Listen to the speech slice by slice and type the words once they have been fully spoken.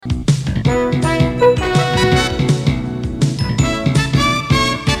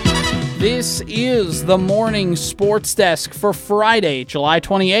This is the Morning Sports Desk for Friday, July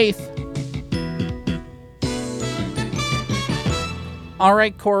 28th. All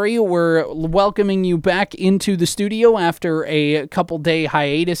right, Corey, we're welcoming you back into the studio after a couple-day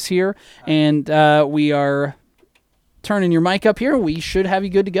hiatus here, and we are turning your mic up here. We should have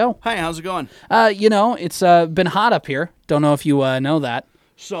you good to go. Hi, how's it going? It's been hot up here. Don't know if you know that.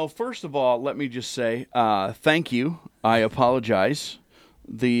 So, first of all, let me just say thank you. I apologize.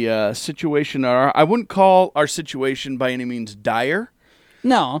 The situation, I wouldn't call our situation by any means dire.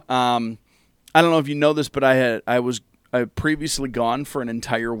 No. I don't know if you know this, but I had previously gone for an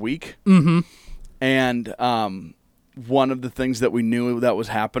entire week. Mm-hmm. And one of the things that we knew that was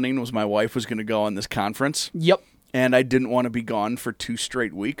happening was my wife was going to go on this conference. Yep. And I didn't want to be gone for 2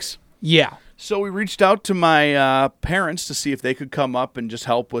 straight weeks. Yeah. So we reached out to my parents to see if they could come up and just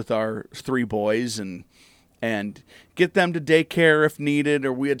help with our 3 boys and get them to daycare if needed,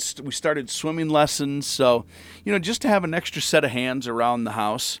 or we started swimming lessons. So, just to have an extra set of hands around the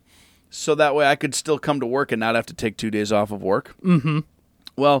house, so that way I could still come to work and not have to take 2 days off of work. Mm-hmm.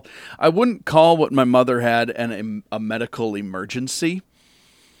 Well, I wouldn't call what my mother had a medical emergency,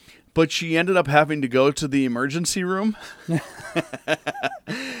 but she ended up having to go to the emergency room.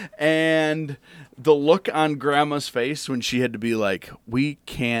 And the look on Grandma's face when she had to be like, I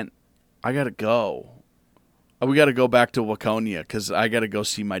got to go. We got to go back to Waconia because I got to go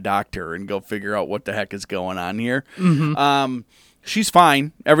see my doctor and go figure out what the heck is going on here. Mm-hmm. She's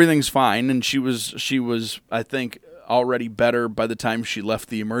fine. Everything's fine. And she was, I think, already better by the time she left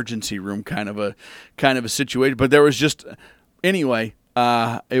the emergency room, kind of a situation. But there was just, anyway,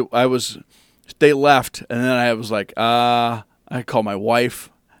 they left. And then I was like, I called my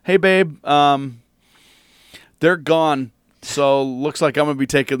wife. Hey, babe, they're gone. So looks like I'm going to be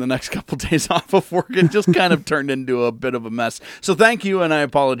taking the next couple days off of work. It just kind of turned into a bit of a mess. So thank you, and I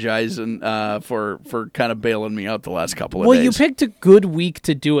apologize for kind of bailing me out the last couple of days. Well, you picked a good week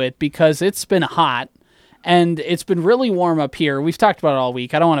to do it because it's been hot, and it's been really warm up here. We've talked about it all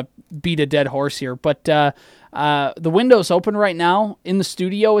week. I don't want to beat a dead horse here, but the window's open right now. In the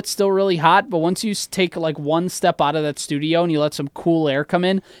studio, it's still really hot, but once you take like one step out of that studio and you let some cool air come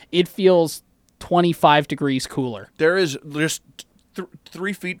in, it feels 25 degrees cooler. There is just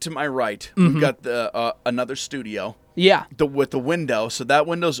 3 feet to my right. Mm-hmm. We've got another studio. Yeah. With the window. So that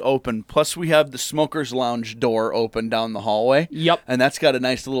window's open. Plus we have the smoker's lounge door open down the hallway. Yep. And that's got a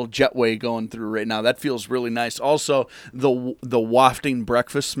nice little jetway going through right now. That feels really nice. Also, the wafting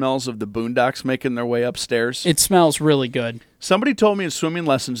breakfast smells of the Boondocks making their way upstairs. It smells really good. Somebody told me at swimming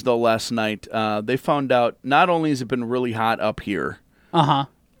lessons, though, last night, they found out not only has it been really hot up here. Uh-huh.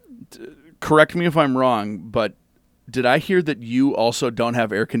 Correct me if I'm wrong, but did I hear that you also don't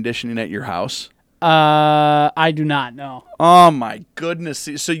have air conditioning at your house? I do not know. Oh, my goodness.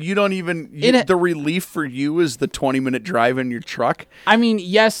 So you don't even... the relief for you is the 20-minute drive in your truck? I mean,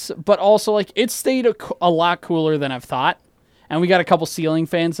 yes, but also, it stayed a lot cooler than I've thought. And we got a couple ceiling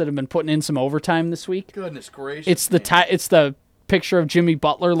fans that have been putting in some overtime this week. Goodness gracious. It's the picture of Jimmy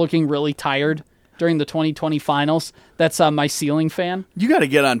Butler looking really tired during the 2020 finals. That's my ceiling fan. You got to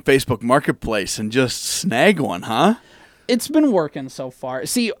get on Facebook Marketplace and just snag one, huh? It's been working so far.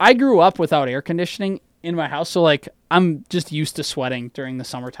 See, I grew up without air conditioning in my house, so I'm just used to sweating during the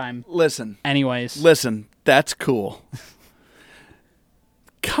summertime. Listen, that's cool.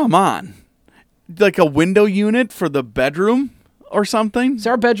 Come on. Like a window unit for the bedroom or something? So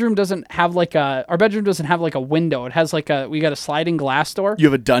our bedroom doesn't have like a window. It has we got a sliding glass door. You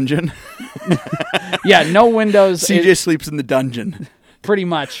have a dungeon? Yeah, no windows. CJ sleeps in the dungeon. Pretty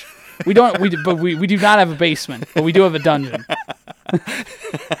much. We do not have a basement, but we do have a dungeon.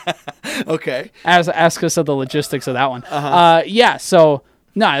 Okay. Ask us of the logistics of that one. Uh-huh. Yeah, so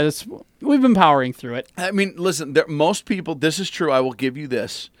we've been powering through it. I mean, listen, most people, this is true, I will give you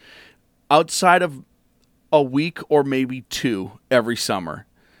this. Outside of a week or maybe 2 every summer,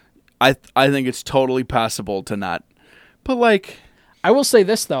 I think it's totally possible to not. But I will say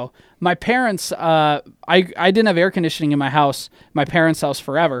this though, my parents, I didn't have air conditioning in my house, my parents' house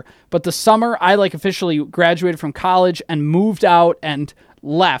forever. But the summer I officially graduated from college and moved out and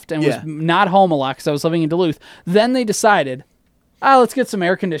left and was not home a lot because I was living in Duluth. Then they decided, let's get some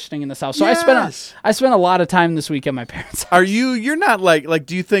air conditioning in this house. So yes. I spent a lot of time this week at my parents' house. You're not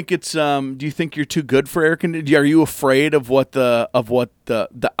do you think do you think you're too good for air conditioning? Are you afraid of what the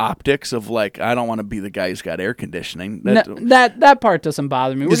optics of I don't want to be the guy who's got air conditioning? That part doesn't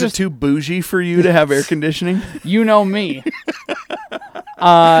bother me. Is it too bougie for you to have air conditioning? You know me.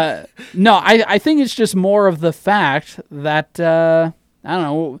 No, I think it's just more of the fact that I don't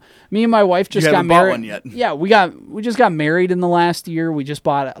know. Me and my wife just You got haven't bought married. one yet. Yeah, we just got married in the last year. We just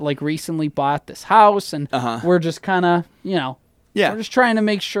recently bought this house, and we're just kind of, we're just trying to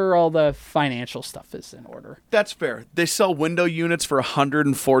make sure all the financial stuff is in order. That's fair. They sell window units for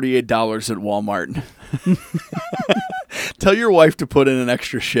 $148 at Walmart. Tell your wife to put in an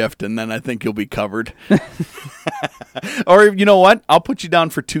extra shift, and then I think you'll be covered. Or you know what? I'll put you down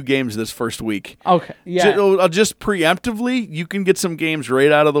for 2 games this first week. Okay. Yeah. I'll just preemptively, you can get some games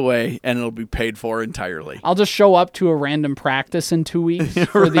right out of the way, and it'll be paid for entirely. I'll just show up to a random practice in 2 weeks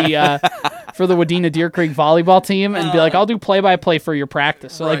for the Wadena Deer Creek volleyball team and be like, I'll do play-by-play for your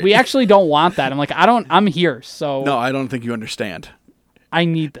practice. So we actually don't want that. I'm like, I'm here. So no, I don't think you understand. I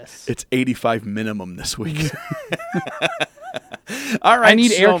need this. It's 85 minimum this week. All right. I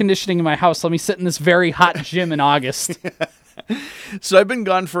need air conditioning in my house. Let me sit in this very hot gym in August. So I've been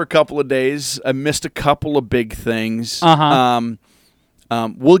gone for a couple of days. I missed a couple of big things.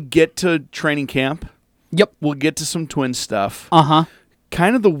 We'll get to training camp. Yep. We'll get to some twin stuff.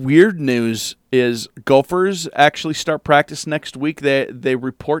 Kind of the weird news is Gophers actually start practice next week. They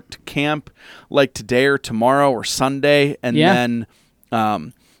report to camp like today or tomorrow or Sunday, and then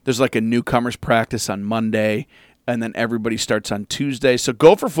there's like a newcomers practice on Monday, and then everybody starts on Tuesday. So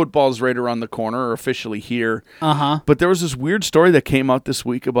Gopher football is right around the corner, or officially here. But there was this weird story that came out this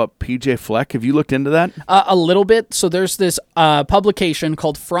week about PJ Fleck. Have you looked into that? A little bit. So there's this publication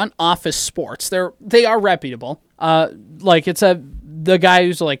called Front Office Sports. They are reputable. The guy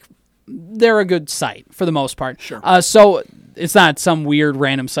who's they're a good site for the most part. Sure. So it's not some weird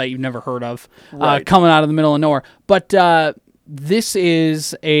random site you've never heard of coming out of the middle of nowhere. But this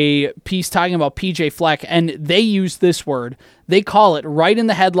is a piece talking about PJ Fleck, and they use this word. They call it, right in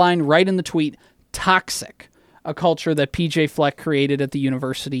the headline, right in the tweet, toxic, a culture that PJ Fleck created at the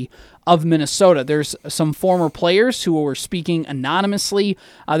University of Minnesota. There's some former players who were speaking anonymously.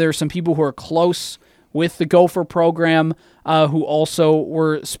 There are some people who are close with the Gopher program who also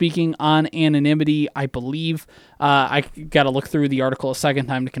were speaking on anonymity, I believe. I got to look through the article a second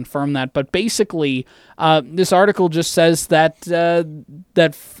time to confirm that. But basically, this article just says that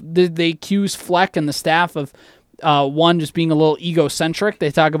they accuse Fleck and the staff of, one, just being a little egocentric.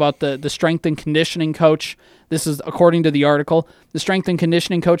 They talk about the strength and conditioning coach. This is according to the article. The strength and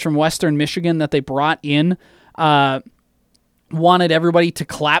conditioning coach from Western Michigan that they brought in wanted everybody to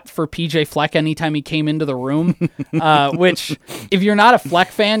clap for PJ Fleck anytime he came into the room, which, if you're not a Fleck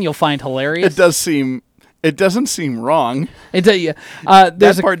fan, you'll find hilarious. It doesn't seem wrong.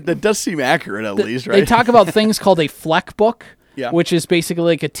 That does seem accurate, at least, right? They talk about things called a Fleck book, Yeah. which is basically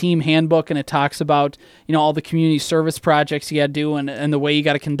like a team handbook, and it talks about all the community service projects you got to do and the way you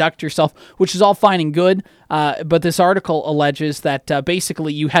got to conduct yourself, which is all fine and good. But this article alleges that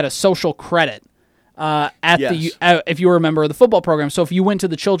basically you had a social credit if you were a member of the football program. So if you went to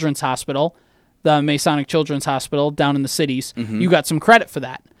the Children's Hospital, the Masonic Children's Hospital down in the cities, you got some credit for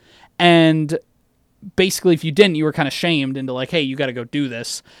that. And basically, if you didn't, you were kind of shamed into hey, you got to go do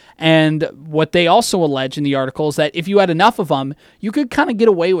this. And what they also allege in the article is that if you had enough of them, you could kind of get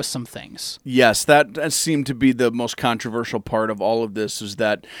away with some things. Yes, that seemed to be the most controversial part of all of this, is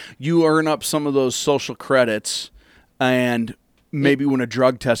that you earn up some of those social credits, and maybe when a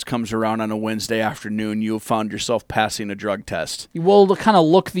drug test comes around on a Wednesday afternoon, you have found yourself passing a drug test. You will kind of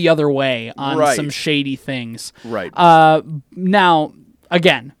look the other way on some shady things. Right. Now,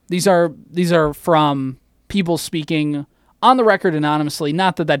 again, these are from people speaking on the record anonymously.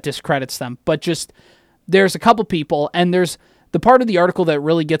 Not that discredits them, but just there's a couple people, and there's the part of the article that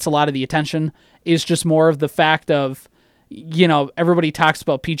really gets a lot of the attention is just more of the fact of, everybody talks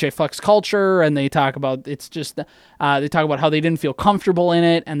about PJ Fleck's culture, and they talk about they talk about how they didn't feel comfortable in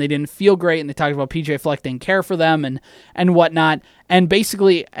it, and they didn't feel great, and they talked about PJ Fleck didn't care for them and whatnot. And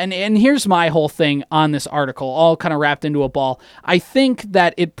basically, and here's my whole thing on this article, all kind of wrapped into a ball. I think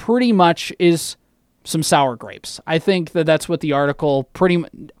that it pretty much is some sour grapes. I think that that's what the article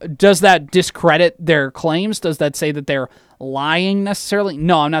does. That discredit their claims? Does that say that they're lying necessarily?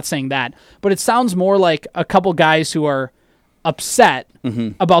 No, I'm not saying that. But it sounds more like a couple guys who are upset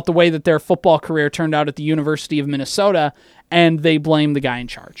about the way that their football career turned out at the University of Minnesota, and they blame the guy in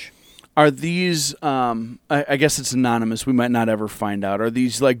charge. Are these, I guess it's anonymous, we might not ever find out, are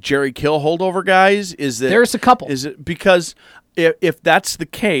these like Jerry Kill holdover guys? There's a couple. Is it because if that's the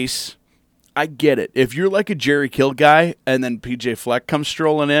case, I get it. If you're like a Jerry Kill guy and then PJ Fleck comes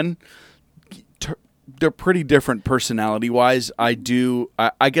strolling in, they're pretty different personality-wise. I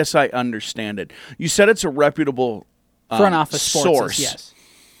guess I understand it. You said it's a reputable Front Office source. Sports, yes.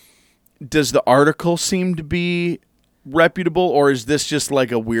 Does the article seem to be reputable, or is this just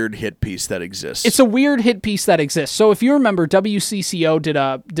like a weird hit piece that exists? It's a weird hit piece that exists. So if you remember, WCCO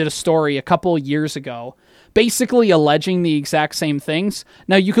did a story a couple years ago, basically alleging the exact same things.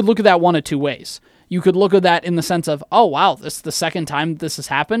 Now, you could look at that one of two ways. You could look at that in the sense of, oh, wow, this is the second time this has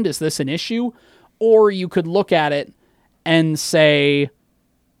happened. Is this an issue? Or you could look at it and say,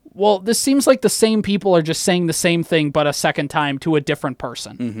 well, this seems like the same people are just saying the same thing, but a second time to a different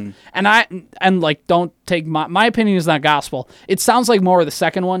person. And don't take my opinion is not gospel. It sounds like more of the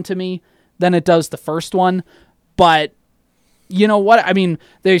second one to me than it does the first one. But you know what? I mean,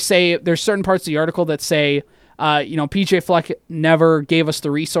 they say there's certain parts of the article that say, PJ Fleck never gave us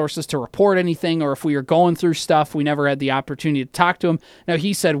the resources to report anything, or if we were going through stuff, we never had the opportunity to talk to him. Now,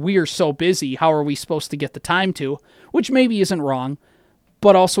 he said, we are so busy. How are we supposed to get the time to? Which maybe isn't wrong.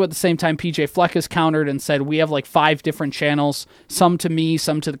 But also at the same time, PJ Fleck has countered and said, we have like 5 different channels, some to me,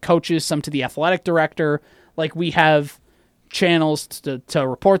 some to the coaches, some to the athletic director. Like, we have channels to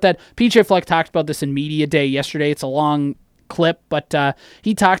report that. PJ Fleck talked about this in Media Day yesterday. It's a long clip, but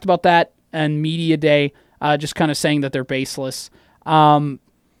he talked about that in Media Day, just kind of saying that they're baseless.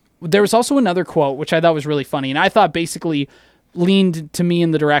 There was also another quote, which I thought was really funny, and I thought basically leaned to me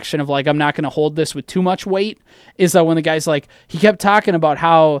in the direction of like, I'm not going to hold this with too much weight, is that when the guy's like, he kept talking about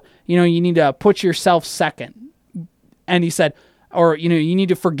how, you need to put yourself second. And he said, or, you need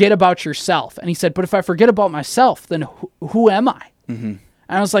to forget about yourself. And he said, but if I forget about myself, then who am I? And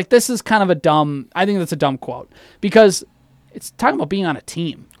I was like, this is kind of I think that's a dumb quote, because it's talking about being on a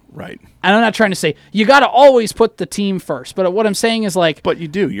team. Right. And I'm not trying to say you got to always put the team first, but what I'm saying is like, but you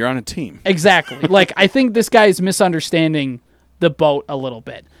do, you're on a team. Exactly. Like, I think this guy is misunderstanding the boat a little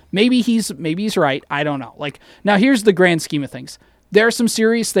bit. Maybe he's right. I don't know. Like, now here's the grand scheme of things. There are some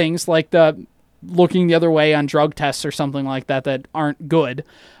serious things like the looking the other way on drug tests or something like that aren't good.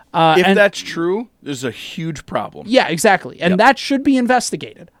 If that's true, there's a huge problem. Yeah, exactly. And that should be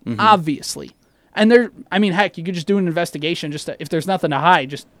investigated, obviously. And heck, you could just do an investigation. Just if there's nothing to hide,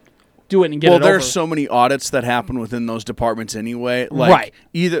 just do it and get it over. Well, there's so many audits that happen within those departments anyway. Like,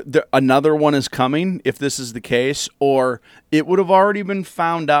 either another one is coming if this is the case, or it would have already been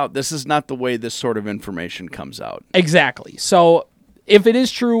found out. This is not the way this sort of information comes out. Exactly. So if it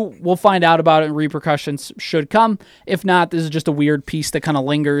is true, we'll find out about it, and repercussions should come. If not, this is just a weird piece that kind of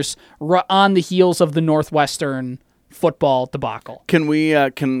lingers on the heels of the Northwestern football debacle. Can we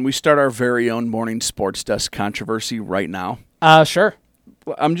start our very own morning sports desk controversy right now? Sure.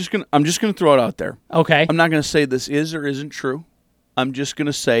 I'm just gonna throw it out there. Okay. I'm not gonna say this is or isn't true. I'm just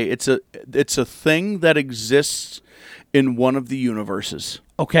gonna say it's a thing that exists in one of the universes.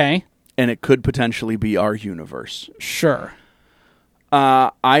 Okay. And it could potentially be our universe. Sure.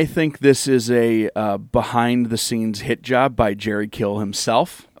 I think this is a behind-the-scenes hit job by Jerry Kill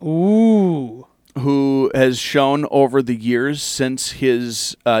himself. Ooh. Who has shown over the years since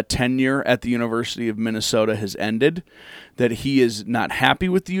his tenure at the University of Minnesota has ended that he is not happy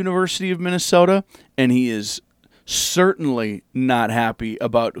with the University of Minnesota, and he is certainly not happy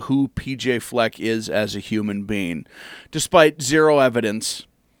about who PJ Fleck is as a human being, despite zero evidence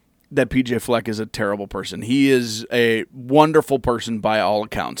that PJ Fleck is a terrible person. He is a wonderful person by all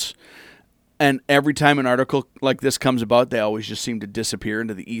accounts. And every time an article like this comes about, they always just seem to disappear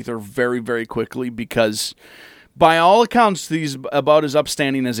into the ether very, very quickly because, by all accounts, he's about as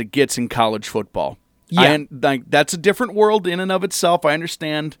upstanding as it gets in college football. Yeah. That's a different world in and of itself. I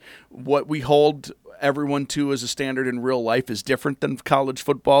understand what we hold everyone to as a standard in real life is different than college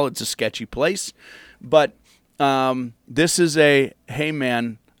football. It's a sketchy place. But this is hey,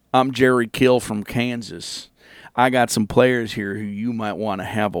 man, I'm Jerry Kill from Kansas. I got some players here who you might want to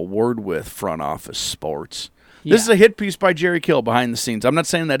have a word with, front office sports. Yeah. This is a hit piece by Jerry Kill behind the scenes. I'm not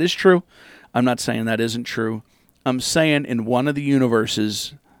saying that is true. I'm not saying that isn't true. I'm saying in one of the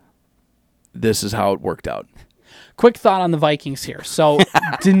universes, this is how it worked out. Quick thought on the Vikings here. So,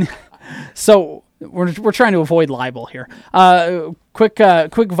 we're trying to avoid libel here. Quick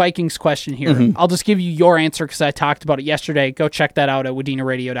Vikings question here. Mm-hmm. I'll just give you your answer because I talked about it yesterday. Go check that out at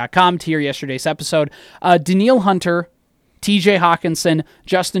wadinaradio.com to hear yesterday's episode. Danielle Hunter, TJ Hawkinson,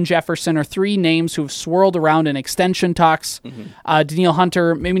 Justin Jefferson are 3 names who have swirled around in extension talks. Mm-hmm. Danielle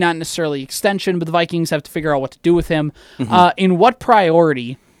Hunter, maybe not necessarily extension, but the Vikings have to figure out what to do with him. Mm-hmm. In what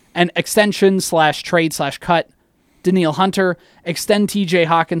priority, and extension/trade/cut, Danielle Hunter, extend TJ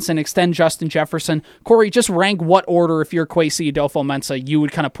Hawkinson, extend Justin Jefferson. Corey, just rank what order, if you're Kwesi Adolfo-Mensah, you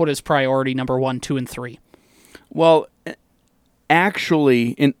would kind of put as priority number 1, 2, and 3. Well,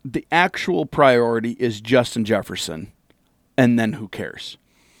 actually, the actual priority is Justin Jefferson, and then who cares?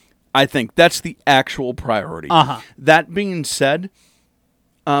 I think that's the actual priority. Uh-huh. That being said,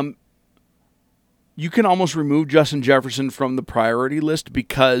 you can almost remove Justin Jefferson from the priority list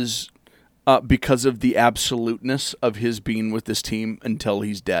because of the absoluteness of his being with this team until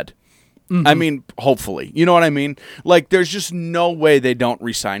he's dead. Mm-hmm. I mean, hopefully. You know what I mean? Like, there's just no way they don't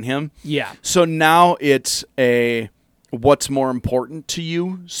re-sign him. Yeah. So now it's a what's more important to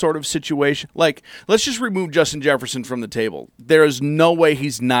you sort of situation. Like, let's just remove Justin Jefferson from the table. There is no way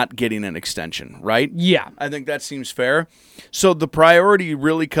he's not getting an extension, right? Yeah. I think that seems fair. So the priority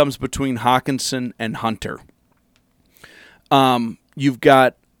really comes between Hawkinson and Hunter. You've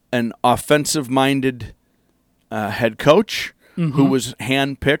got an offensive-minded head coach who was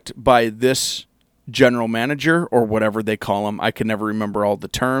handpicked by this general manager or whatever they call him. I can never remember all the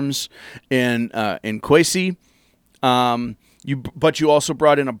terms in Kwesi. But you also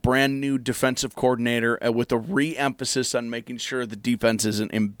brought in a brand new defensive coordinator with a re-emphasis on making sure the defense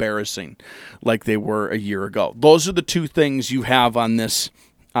isn't embarrassing like they were a year ago. Those are the two things you have on this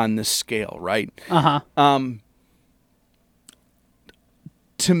scale, right?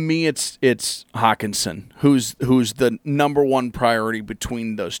 To me, it's Hawkinson who's the number one priority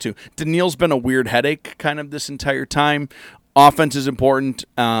between those two. Daniil's been a weird headache kind of this entire time. Offense is important,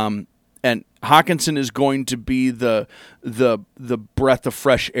 and Hawkinson is going to be the breath of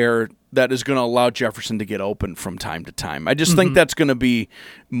fresh air that is going to allow Jefferson to get open from time to time. I just think that's going to be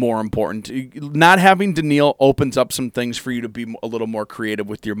more important. Not having Daniil opens up some things for you to be a little more creative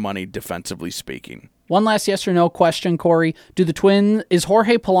with your money, defensively speaking. One last yes or no question, Corey. Is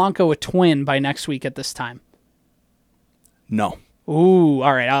Jorge Polanco a Twin by next week at this time? No. Ooh,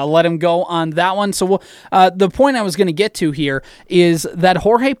 all right. I'll let him go on that one. So the point I was going to get to here is that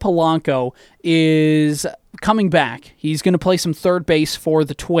Jorge Polanco is coming back. He's going to play some third base for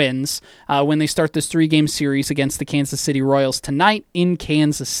the Twins when they start this 3-game series against the Kansas City Royals tonight in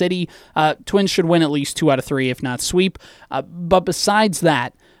Kansas City. Twins should win at least 2 out of 3, if not sweep. But besides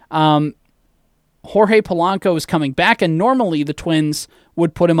that, Jorge Polanco is coming back, and normally the Twins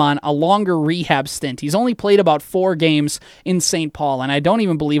would put him on a longer rehab stint. He's only played about 4 games in St. Paul, and I don't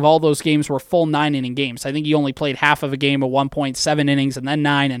even believe all those games were full 9-inning games. I think he only played half of a game of 1.7 innings and then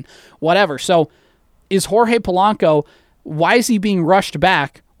 9 and whatever. So is Jorge Polanco, why is he being rushed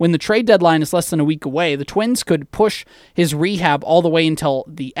back when the trade deadline is less than a week away? The Twins could push his rehab all the way until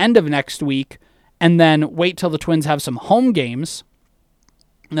the end of next week and then wait till the Twins have some home games.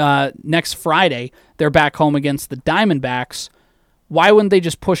 Next Friday, they're back home against the Diamondbacks. Why wouldn't they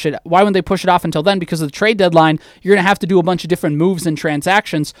just push it? Why wouldn't they push it off until then? Because of the trade deadline, you're going to have to do a bunch of different moves and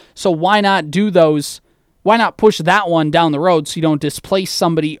transactions. So why not do those? Why not push that one down the road so you don't displace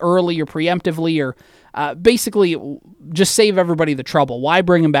somebody early or preemptively, or basically just save everybody the trouble? Why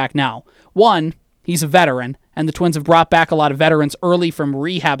bring him back now? One, he's a veteran, and the Twins have brought back a lot of veterans early from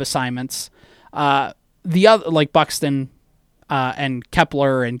rehab assignments. The other, like Buxton, and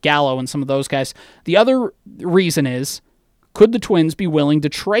Kepler and Gallo and some of those guys. The other reason is, could the Twins be willing to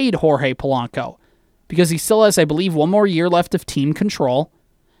trade Jorge Polanco? Because he still has, I believe, 1 more year left of team control,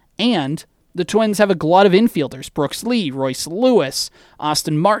 and the Twins have a glut of infielders. Brooks Lee, Royce Lewis,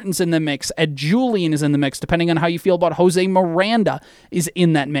 Austin Martin's in the mix, Ed Julian is in the mix, depending on how you feel about Jose Miranda is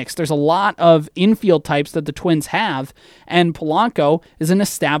in that mix. There's a lot of infield types that the Twins have, and Polanco is an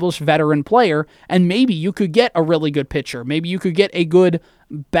established veteran player, and maybe you could get a really good pitcher. Maybe you could get a good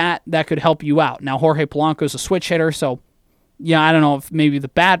bat that could help you out. Now, Jorge Polanco is a switch hitter, so yeah, I don't know if maybe the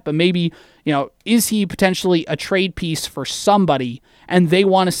bat, but maybe, is he potentially a trade piece for somebody, and they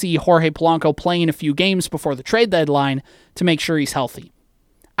want to see Jorge Polanco playing a few games before the trade deadline to make sure he's healthy.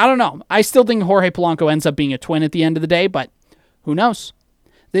 I don't know. I still think Jorge Polanco ends up being a Twin at the end of the day, but who knows?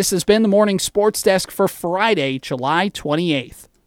 This has been the Morning Sports Desk for Friday, July 28th.